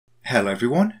Hello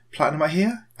everyone, Platinumight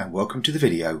here, and welcome to the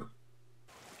video.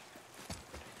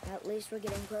 At least we're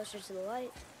getting closer to the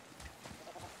light.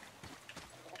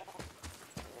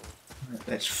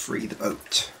 Let's free the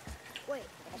boat. Wait,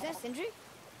 is that Sindri?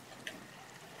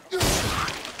 Boat's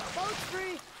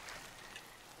free!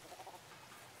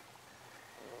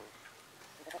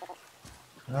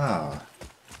 Ah,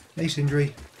 hey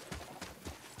Sindri.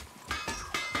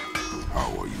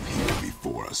 How are you here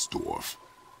before us, dwarf?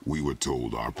 We were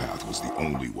told our path was the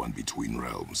only one between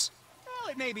realms. Well,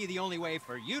 it may be the only way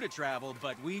for you to travel,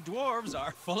 but we dwarves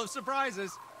are full of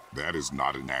surprises. That is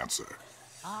not an answer.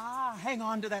 Ah, hang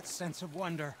on to that sense of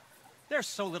wonder. There's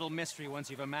so little mystery once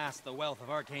you've amassed the wealth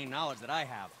of arcane knowledge that I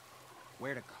have.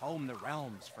 Where to comb the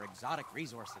realms for exotic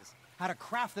resources. How to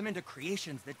craft them into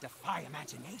creations that defy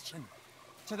imagination.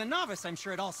 To the novice, I'm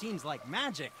sure it all seems like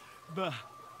magic, but...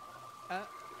 oh,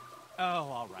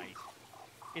 all right.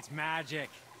 It's magic.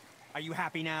 Are you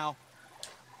happy now?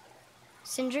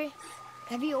 Sindri,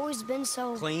 have you always been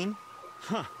so... Clean?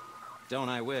 Huh. Don't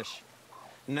I wish.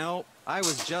 No, I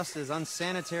was just as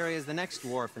unsanitary as the next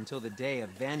dwarf until the day a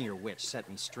Vanir witch set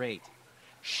me straight.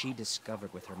 She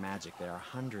discovered with her magic there are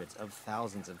hundreds of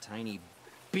thousands of tiny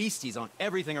beasties on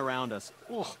everything around us.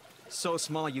 Ugh, so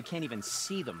small you can't even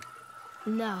see them.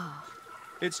 No.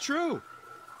 It's true.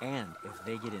 And if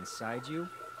they get inside you,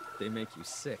 they make you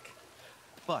sick.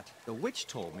 But the witch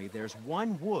told me there's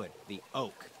one wood, the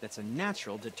oak, that's a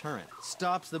natural deterrent.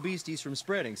 Stops the beasties from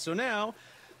spreading. So now,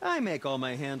 I make all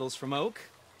my handles from oak.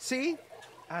 See?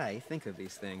 I think of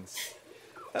these things.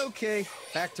 Okay,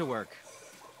 back to work.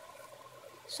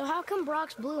 So how come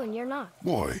Brock's blue and you're not?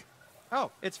 Boy, Oh,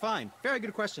 it's fine. Very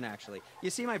good question, actually. You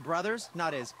see, my brother's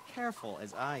not as careful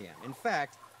as I am. In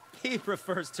fact, he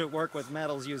prefers to work with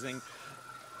metals using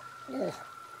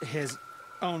his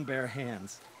own bare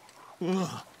hands.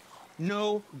 Ugh.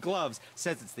 No gloves.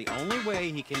 Says it's the only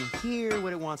way he can hear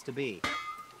what it wants to be.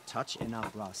 Touch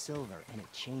enough raw silver and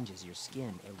it changes your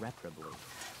skin irreparably.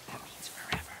 That means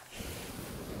forever.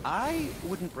 I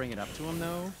wouldn't bring it up to him,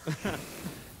 though.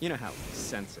 You know how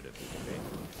sensitive he can be.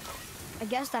 I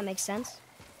guess that makes sense.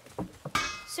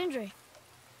 Sindri,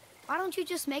 why don't you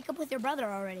just make up with your brother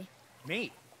already?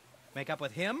 Me? Make up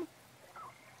with him?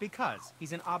 Because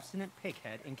he's an obstinate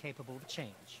pighead incapable of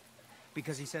change.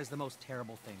 Because he says the most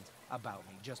terrible things about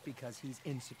me, just because he's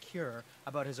insecure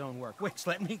about his own work, which,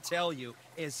 let me tell you,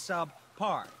 is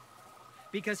subpar.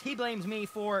 Because he blames me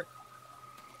for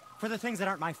the things that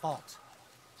aren't my fault.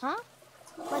 Huh?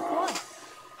 Like what?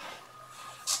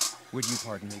 Would you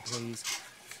pardon me, please?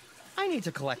 I need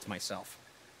to collect myself.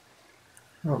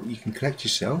 Well, you can collect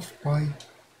yourself by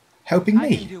helping I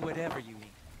can me. do whatever you need.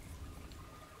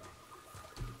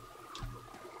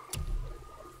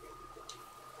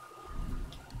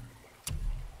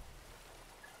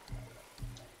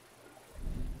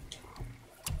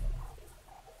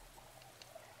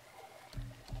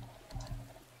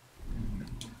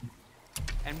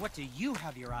 And what do you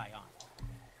have your eye on?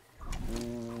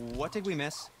 What did we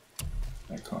miss?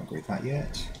 I can't upgrade that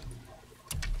yet.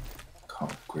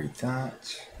 Can't upgrade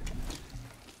that.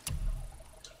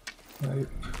 Nope.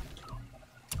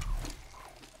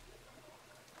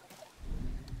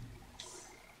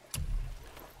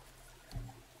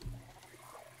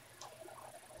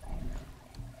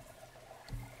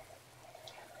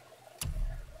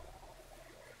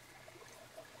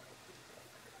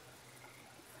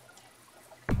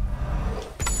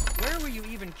 Where were you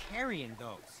even carrying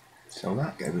those? Sell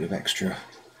that, get a bit of extra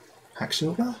hack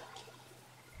silver.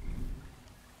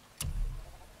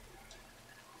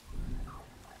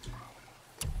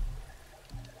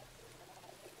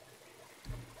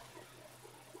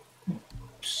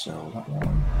 Sell that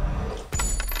one.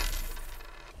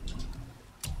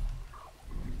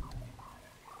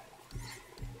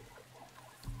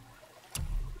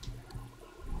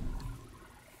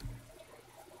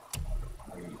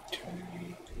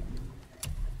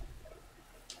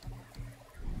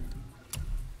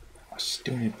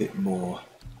 Still need a bit more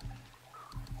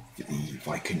for the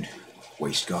Viking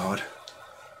waist guard.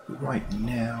 But right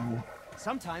now.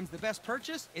 Sometimes the best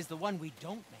purchase is the one we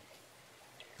don't make.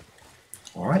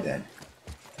 Alright then.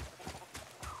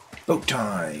 Boat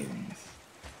time!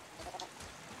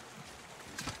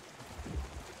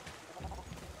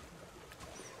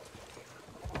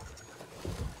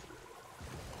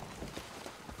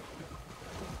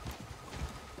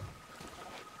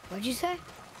 What'd you say?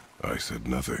 I said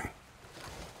nothing.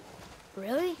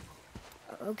 Really?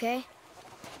 Okay.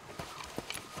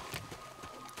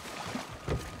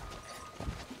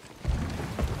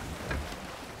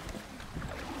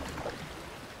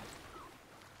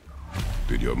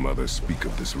 Did your mother speak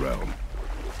of this realm?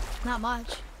 Not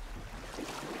much.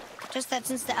 Just that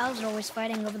since the elves are always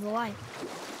fighting over the light,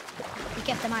 we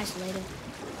kept them isolated.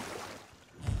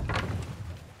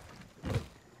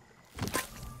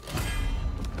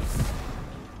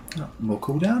 Oh, more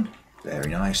cooldown.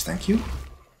 Very nice, thank you.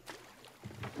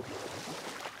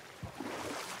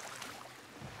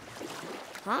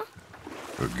 Huh?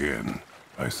 Again,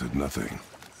 I said nothing.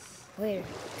 Weird.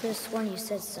 Could've sworn you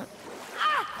said something.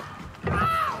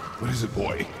 What is it,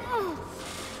 boy?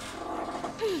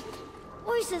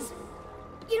 Voices!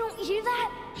 You don't hear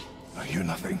that? I hear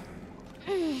nothing.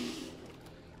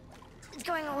 It's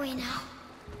going away now.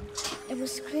 It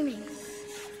was screaming.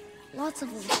 Lots of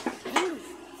them. Angry.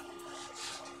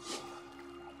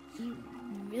 You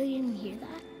really didn't hear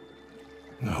that?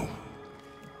 No.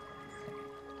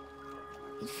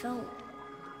 It felt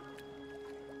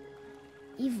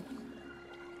evil.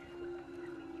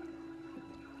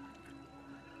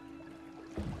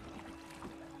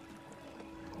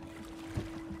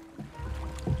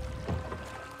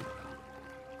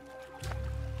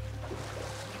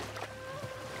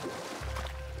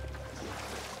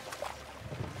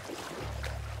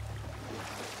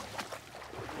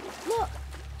 Look,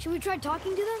 should we try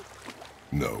talking to them?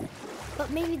 No.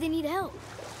 But maybe they need help.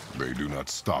 They do not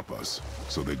stop us,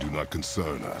 so they do not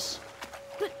concern us.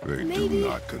 But They maybe... do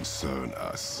not concern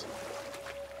us.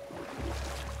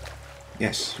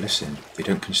 Yes, listen, they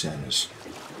don't concern us.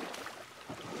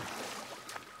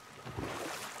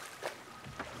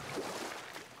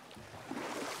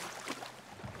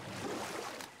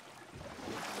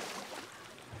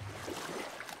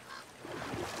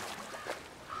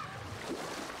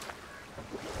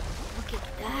 Look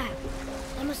at that.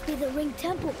 That must be the Ring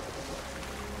Temple.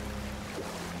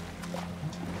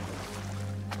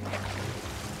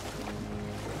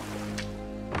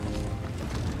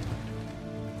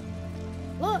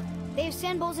 Look, they have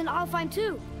sand bowls in Alfheim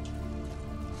too.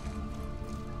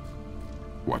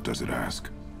 What does it ask?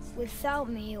 Without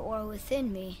me or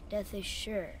within me, death is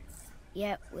sure.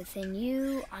 Yet within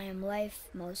you, I am life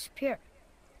most pure.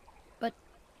 But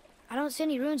I don't see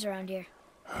any ruins around here.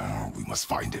 We must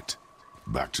find it.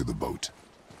 Back to the boat.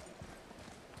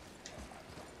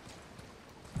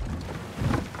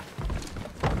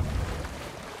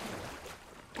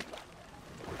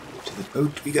 To the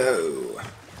boat we go.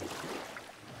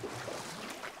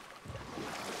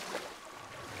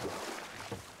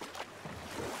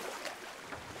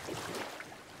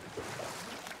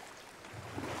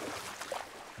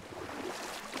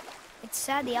 It's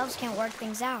sad the elves can't work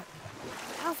things out.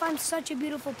 Alfheim's such a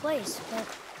beautiful place, but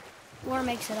war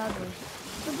makes it ugly.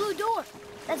 The blue door!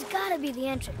 That's gotta be the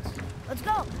entrance. Let's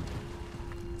go!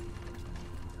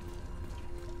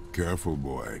 Careful,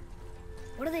 boy.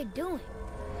 What are they doing?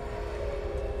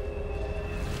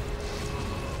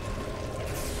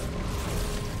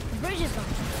 The bridge is gone.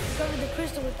 They covered the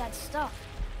crystal with that stuff.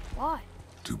 Why?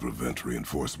 To prevent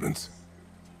reinforcements.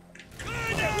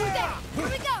 Here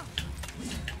we go!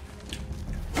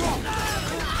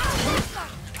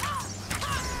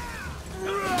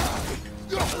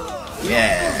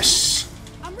 Yes!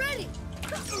 I'm ready!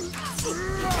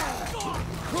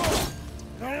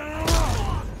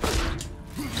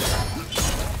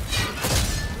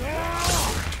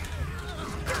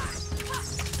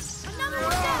 Another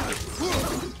one down!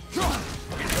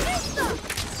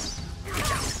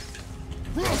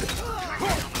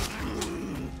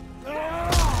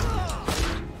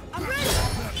 I'm ready!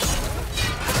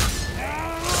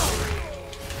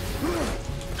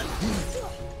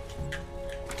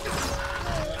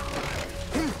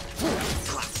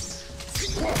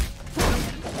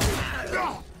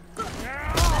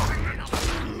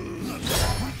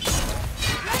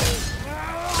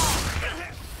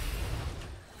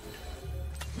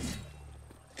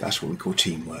 That's what we call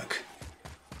teamwork.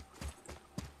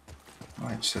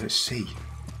 Right, so let's see.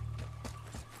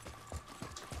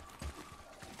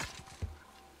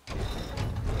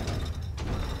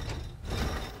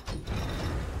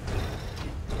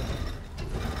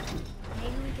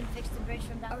 Maybe we can fix the bridge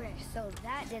from down. Okay, so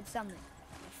that did something,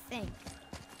 I think.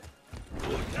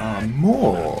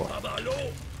 More!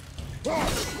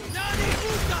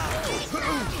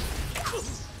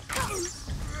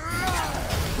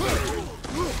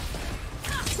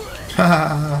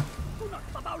 Haha!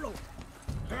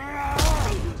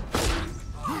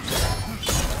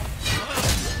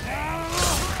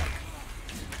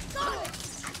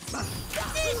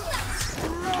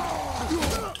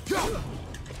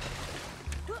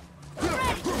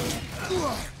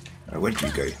 Where did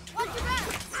you go?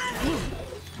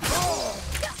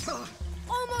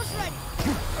 Almost ready.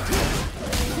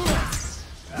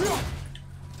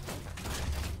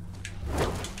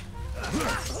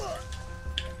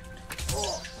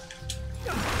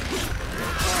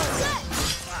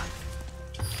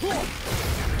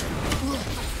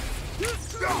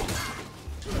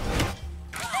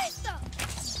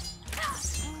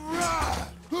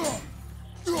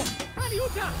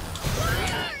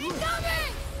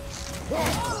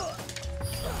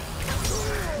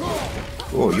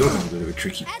 Oh, you're a bit of a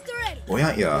tricky boy,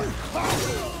 aren't you?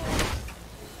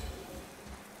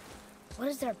 What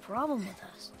is their problem with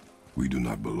us? We do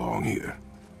not belong here.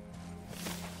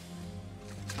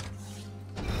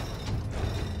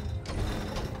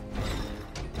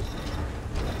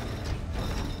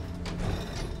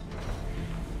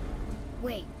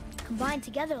 Wait, combined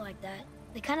together like that,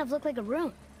 they kind of look like a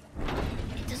room.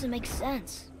 It doesn't make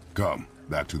sense. Come,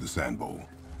 back to the sand bowl.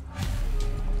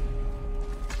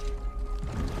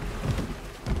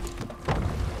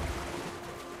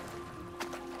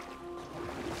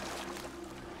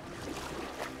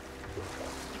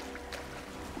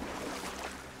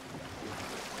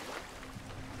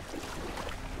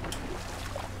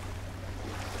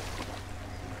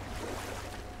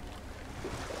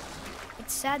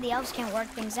 It's sad the elves can't work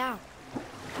things out.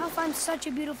 How find such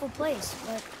a beautiful place,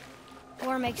 but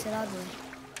war makes it ugly.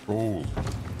 Oh,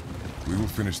 we will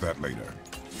finish that later.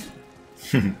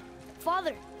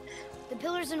 Father, the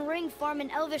pillars and ring form an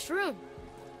elvish rune.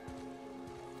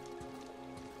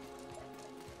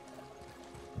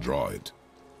 Draw it.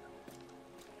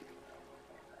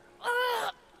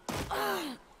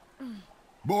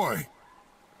 Boy!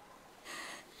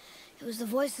 It was the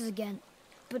voices again,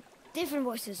 but different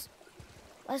voices.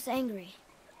 Less angry.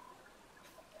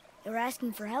 They were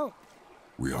asking for help.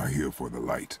 We are here for the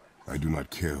light. I do not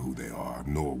care who they are,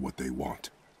 nor what they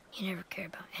want. You never care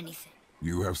about anything.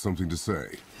 You have something to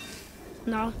say?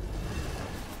 No.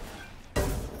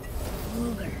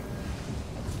 Luger.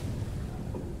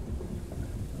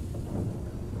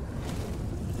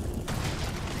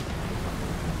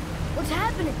 What's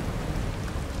happening?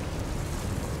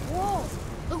 Whoa!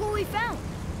 Look what we found!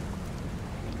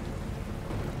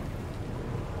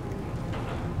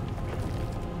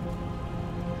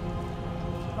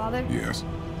 Father? Yes.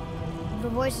 The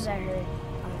voices I heard,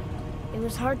 it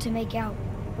was hard to make out,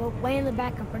 but way in the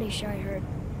back I'm pretty sure I heard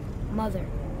Mother.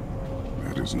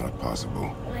 That is not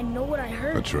possible. But I know what I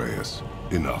heard. Atreus,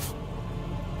 enough.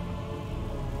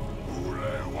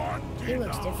 He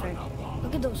looks different.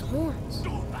 Look at those horns.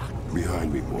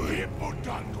 Behind me, boy.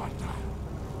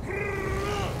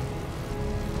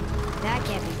 That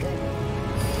can't be good.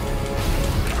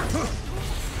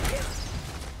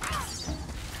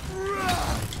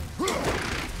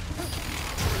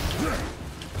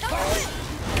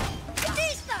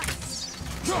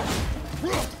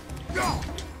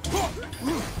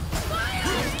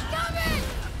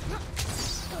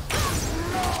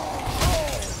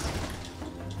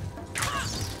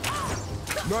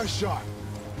 Nice shot.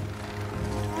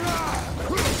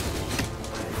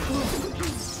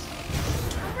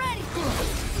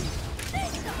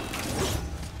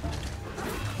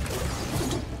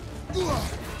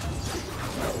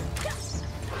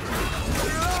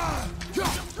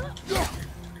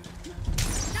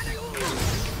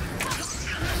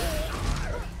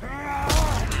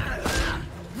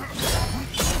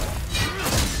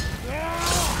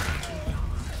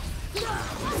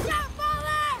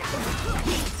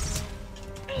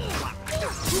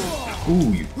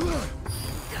 Ooh, you.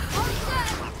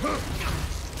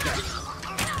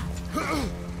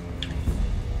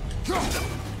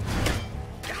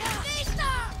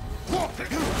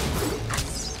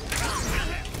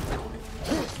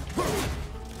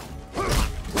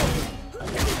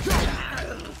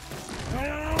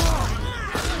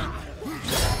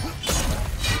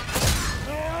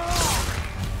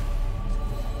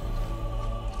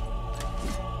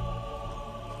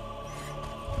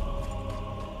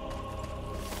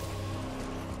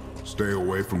 Stay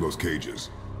away from those cages.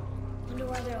 Wonder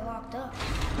why they're locked up.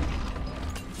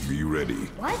 Be ready.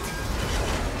 What?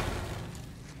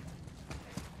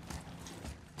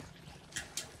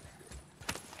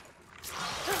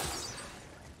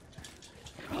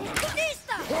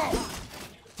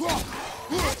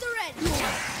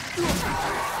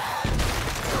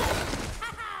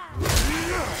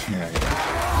 Yeah.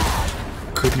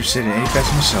 Couldn't have said it any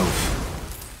better myself.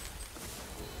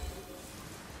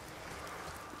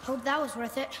 Hope that was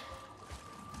worth it.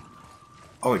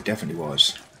 Oh, it definitely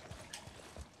was.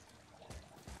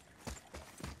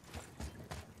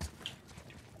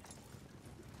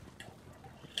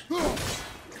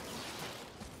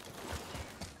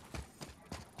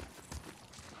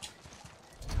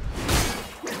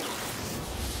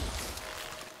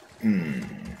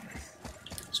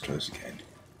 Let's close again.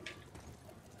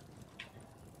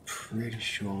 Pretty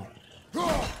sure.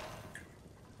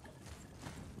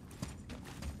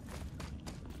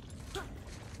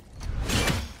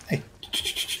 Hey,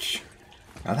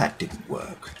 now that didn't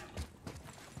work.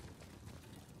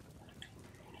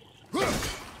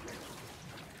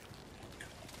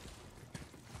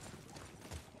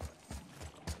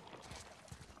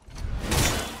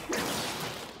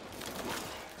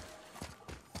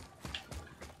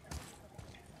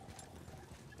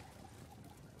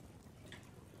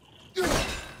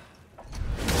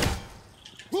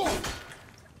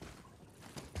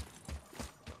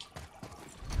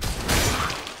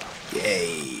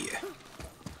 Hey!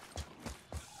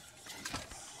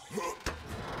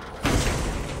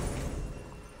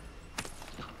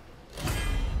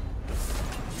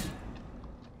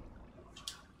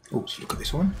 Oh, let's look at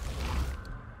this one.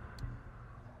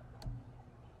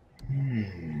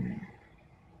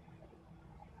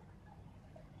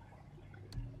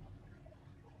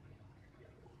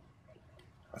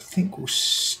 I think we'll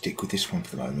stick with this one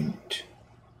for the moment.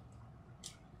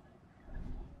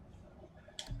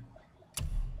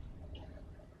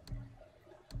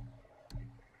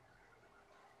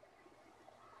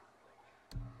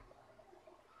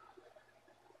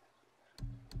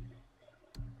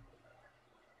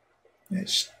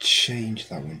 Let's change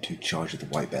that one to Charge of the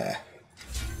White Bear.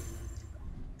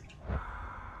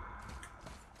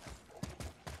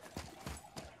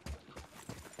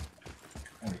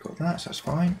 We've got that, so that's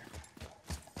fine.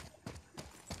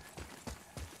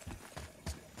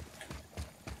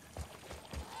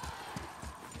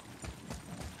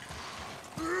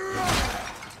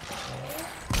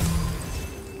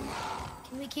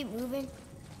 Can we keep moving?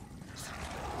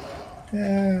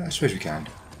 I suppose we can.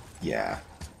 Yeah.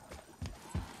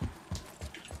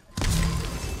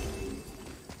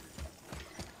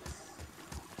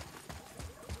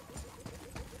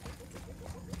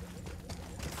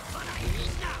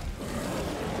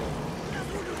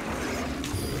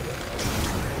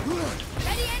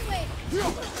 Ready and wait.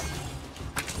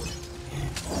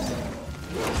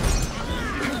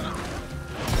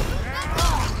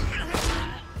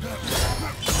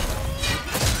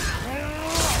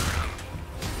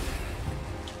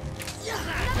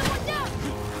 Another one down.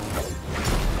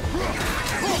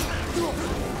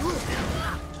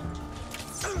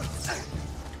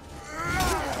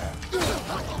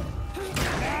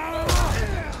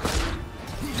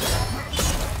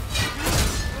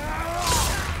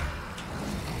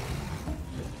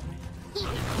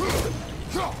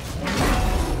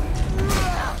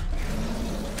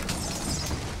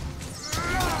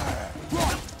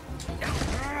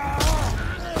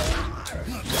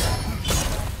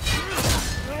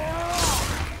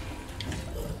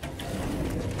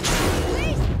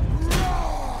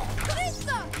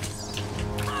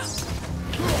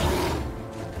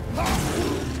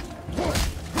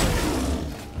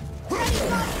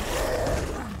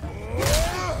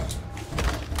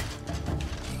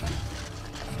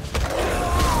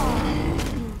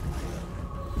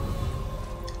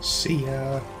 See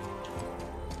ya.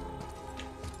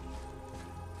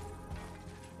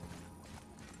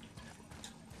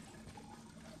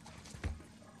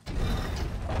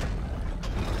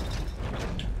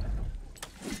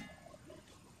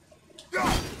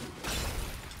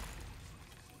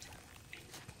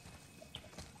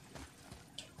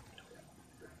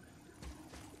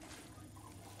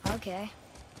 Okay.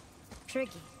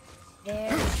 Tricky. Very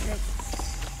tricky.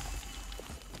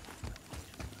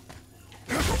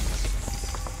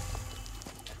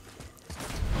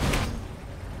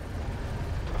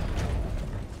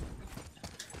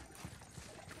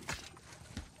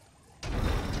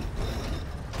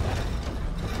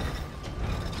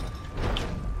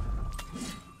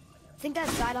 Think that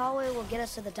side hallway will get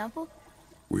us to the temple?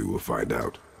 We will find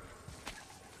out.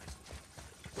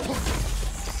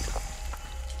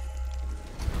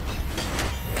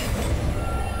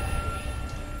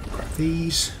 Grab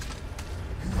these.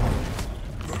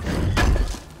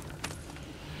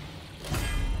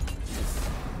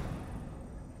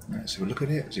 Let's have a look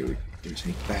at it. See if it's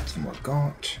any better than what I've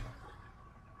got.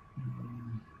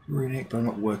 Runic, but I'm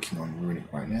not working on Runic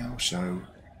right now, so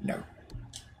no.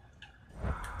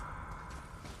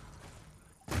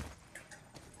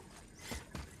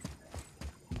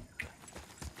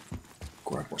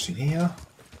 Grab what's in here.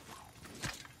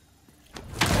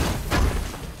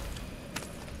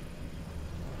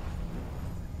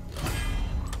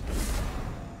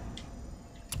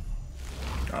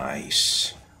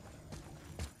 Nice.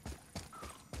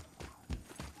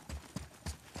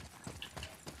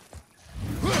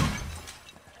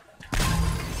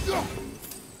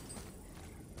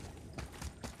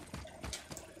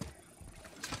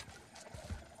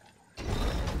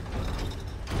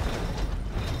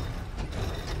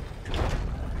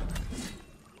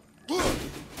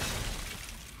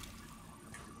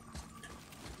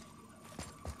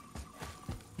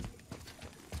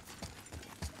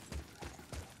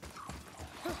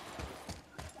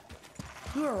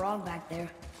 You were wrong back there.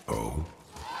 Oh,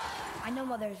 I know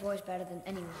Mother's voice better than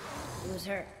anyone. It was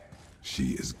her.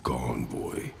 she is gone,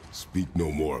 boy. Speak no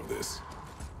more of this.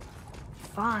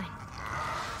 Fine.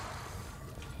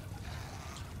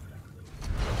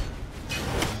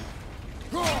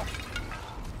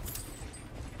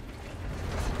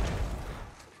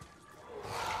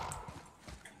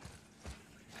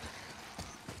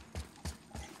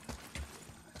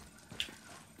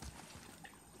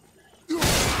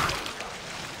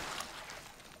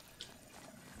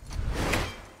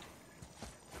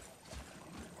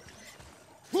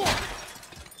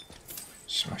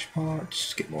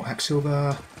 parts, get more hack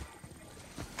silver.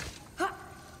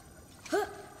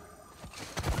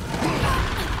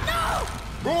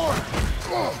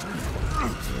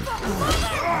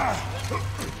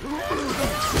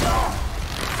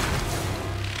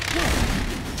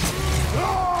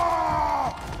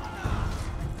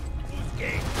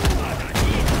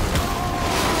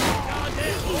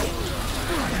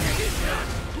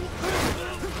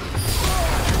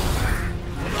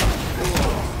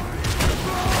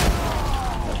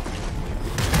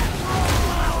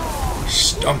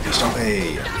 Stumpy,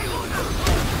 stumpy.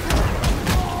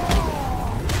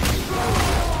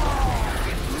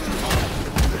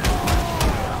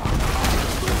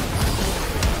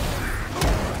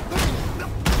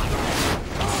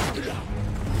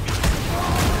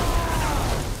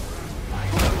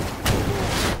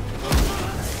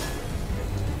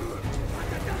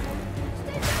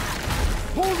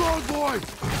 Hold on, boy!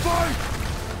 Fight!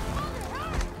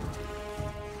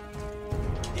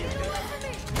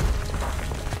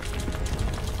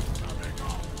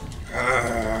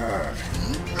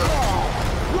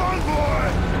 Run, boy!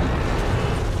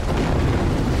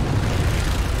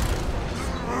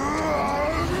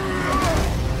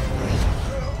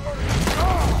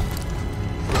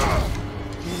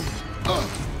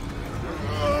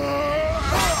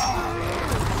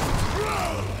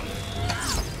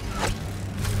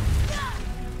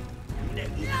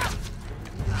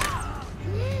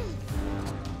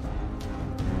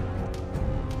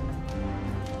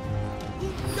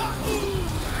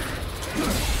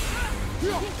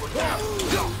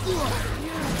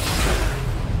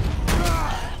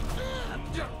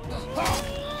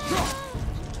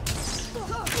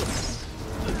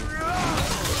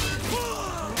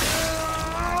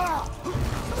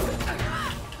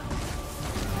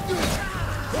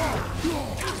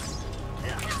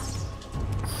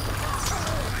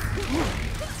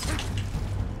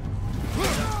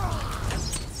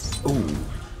 Ooh.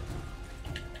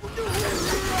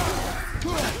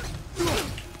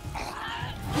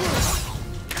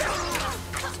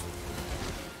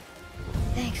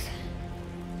 Thanks.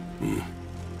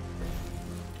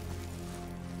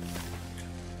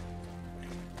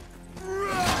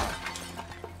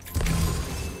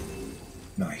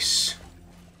 Nice.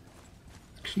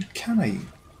 Actually, can I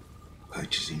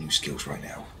purchase any new skills right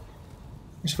now?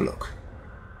 Let's have a look.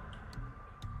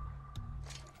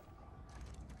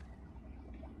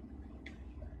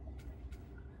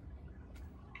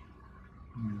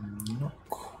 Not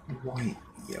quite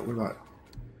yet. What about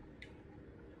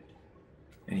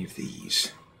any of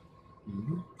these?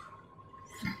 Nope.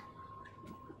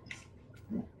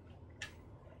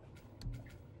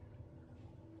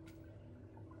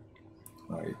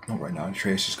 Right, not right now.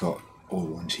 Atreus has got all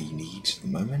the ones he needs at the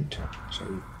moment.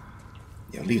 So,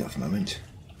 yeah, I'll leave that for the moment.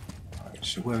 Alright,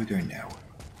 so where are we going now?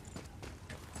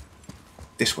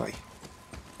 This way.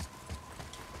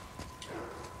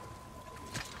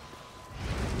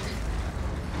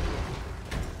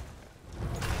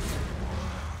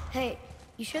 Hey,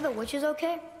 you sure the witch is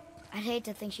okay? I'd hate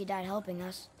to think she died helping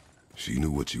us. She knew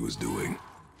what she was doing.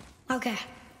 Okay.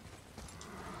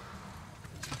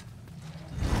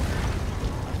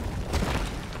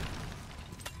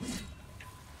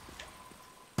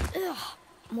 Ugh,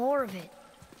 more of it.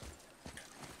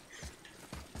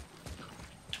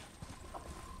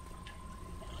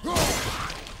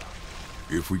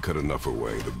 If we cut enough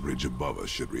away, the bridge above us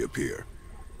should reappear.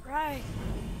 Right.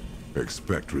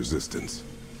 Expect resistance.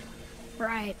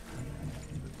 Right.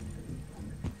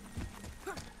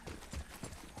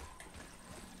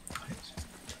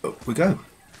 Up we go.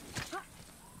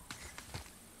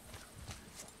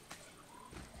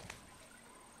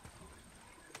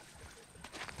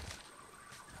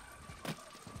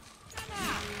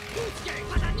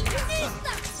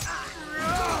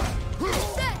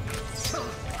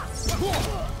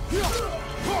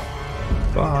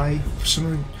 Bye.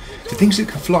 The things that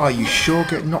can fly, you sure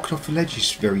get knocked off the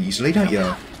ledges very easily, don't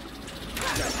you?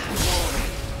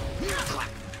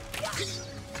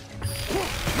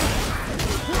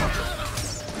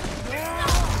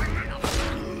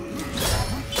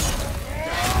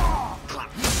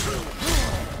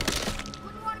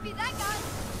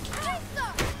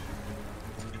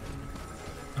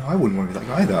 I wouldn't want to be that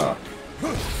guy either.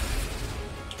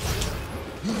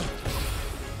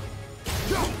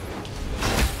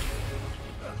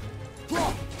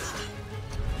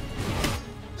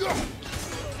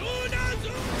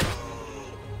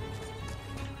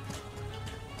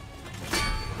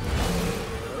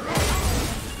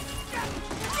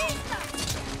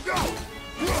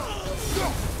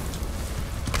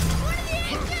 What are the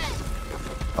engines?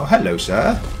 Oh, hello,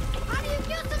 sir. How do you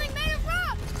kill something made of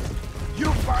rock?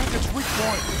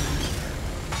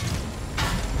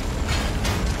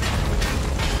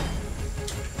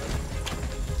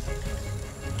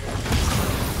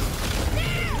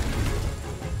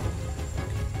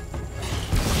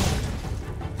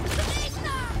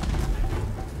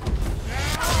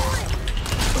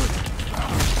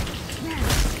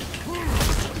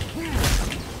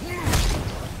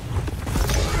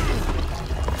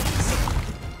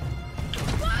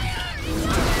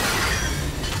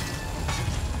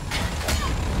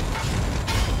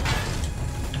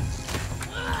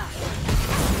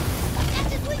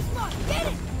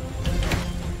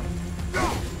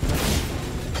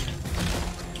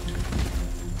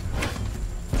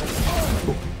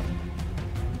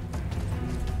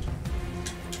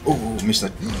 missed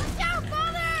that. Down,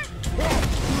 Father!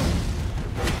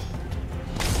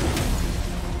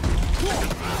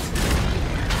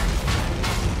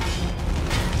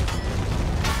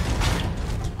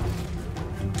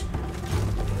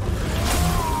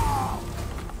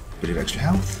 Bit of extra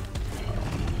health.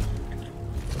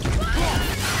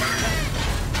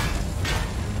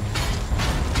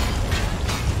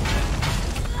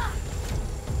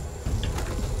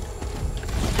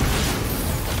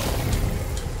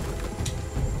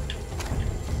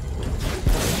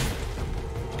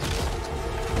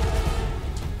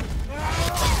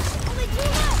 Only 2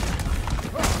 left!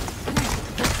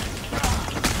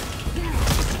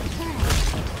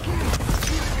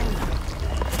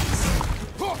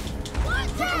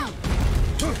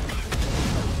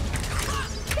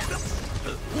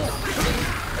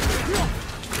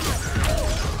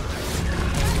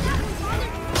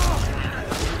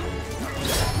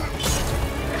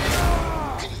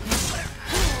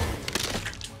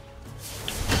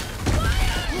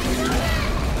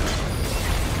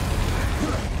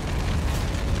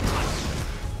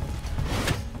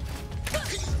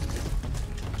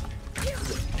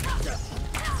 Watch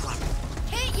out!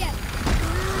 Hit ya!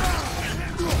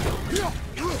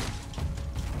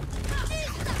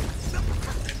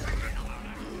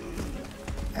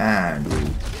 And we'll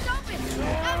He's open!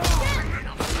 Now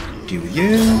he's deal with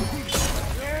you.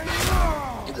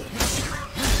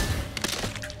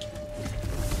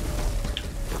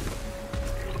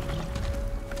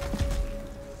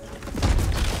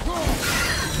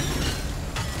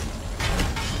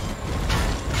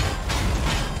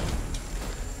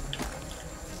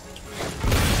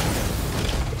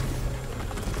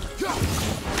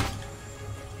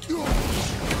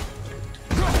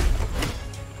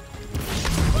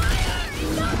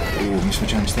 Oh, missed my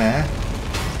chance there.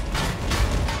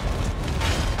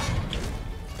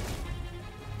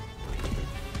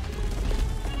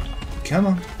 Come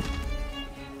on.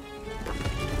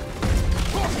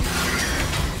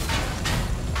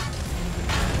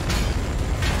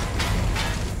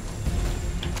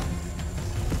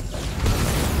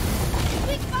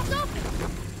 Big spot's open!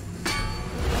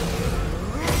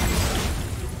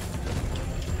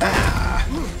 Ah!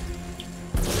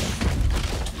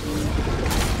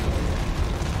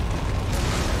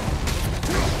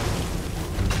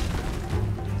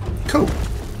 Cool.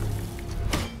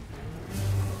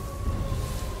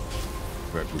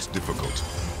 That was difficult.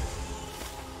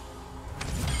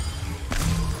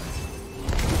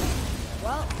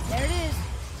 Well, there it is.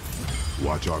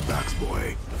 Watch our backs,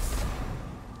 boy.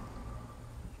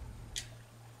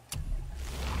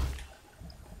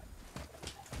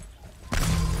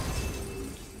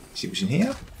 See what's in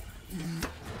here?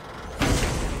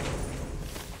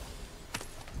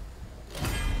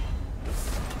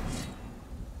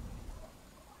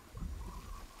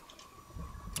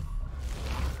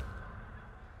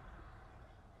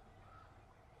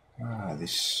 Ah,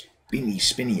 this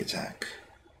spinny attack.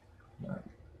 No.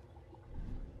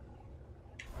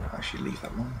 I should leave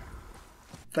that one.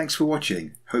 Thanks for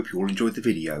watching. Hope you all enjoyed the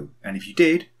video, and if you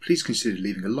did, please consider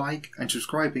leaving a like and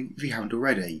subscribing if you haven't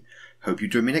already. Hope you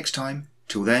join me next time.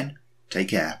 Till then, take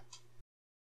care.